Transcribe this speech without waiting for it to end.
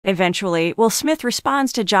Eventually, Will Smith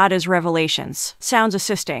responds to Jada's revelations. Sounds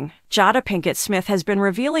assisting. Jada Pinkett Smith has been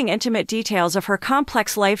revealing intimate details of her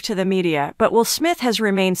complex life to the media, but Will Smith has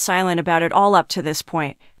remained silent about it all up to this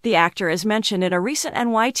point. The actor has mentioned in a recent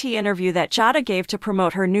NYT interview that Jada gave to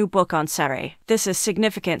promote her new book on Saturday. This is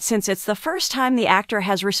significant since it's the first time the actor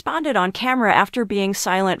has responded on camera after being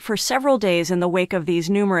silent for several days in the wake of these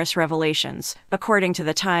numerous revelations. According to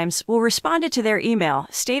The Times, Will responded to their email,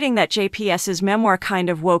 stating that JPS's memoir kind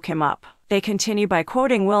of woke him up. They continue by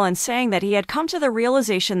quoting Will and saying that he had come to the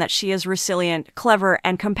realization that she is resilient, clever,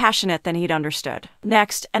 and compassionate than he'd understood.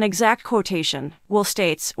 Next, an exact quotation. Will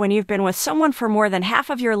states, "When you've been with someone for more than half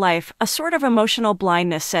of your life, a sort of emotional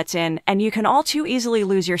blindness sets in, and you can all too easily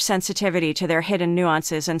lose your sensitivity to their hidden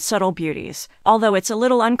nuances and subtle beauties." Although it's a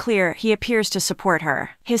little unclear, he appears to support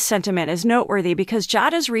her. His sentiment is noteworthy because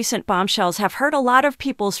Jada's recent bombshells have hurt a lot of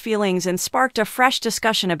people's feelings and sparked a fresh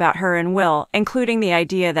discussion about her and Will, including the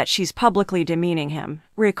idea that she's publicly demeaning him.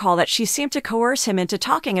 Recall that she seemed to coerce him into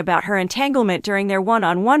talking about her entanglement during their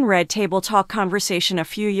one-on-one Red Table Talk conversation a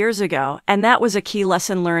few years ago, and that was a key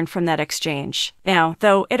lesson learned from that exchange. Now,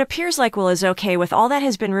 though, it appears like Will is okay with all that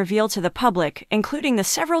has been revealed to the public, including the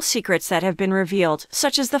several secrets that have been revealed,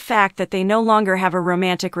 such as the fact that they no longer have a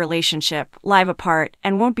romantic relationship, live apart,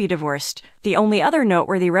 and won't be divorced. The only other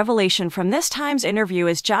noteworthy revelation from this Times interview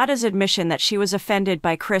is Jada's admission that she was offended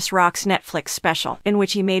by Chris Rock's Netflix special, in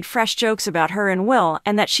which he made fresh jokes about her and Will,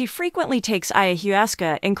 and that she frequently takes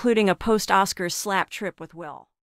ayahuasca, including a post-Oscars slap trip with Will.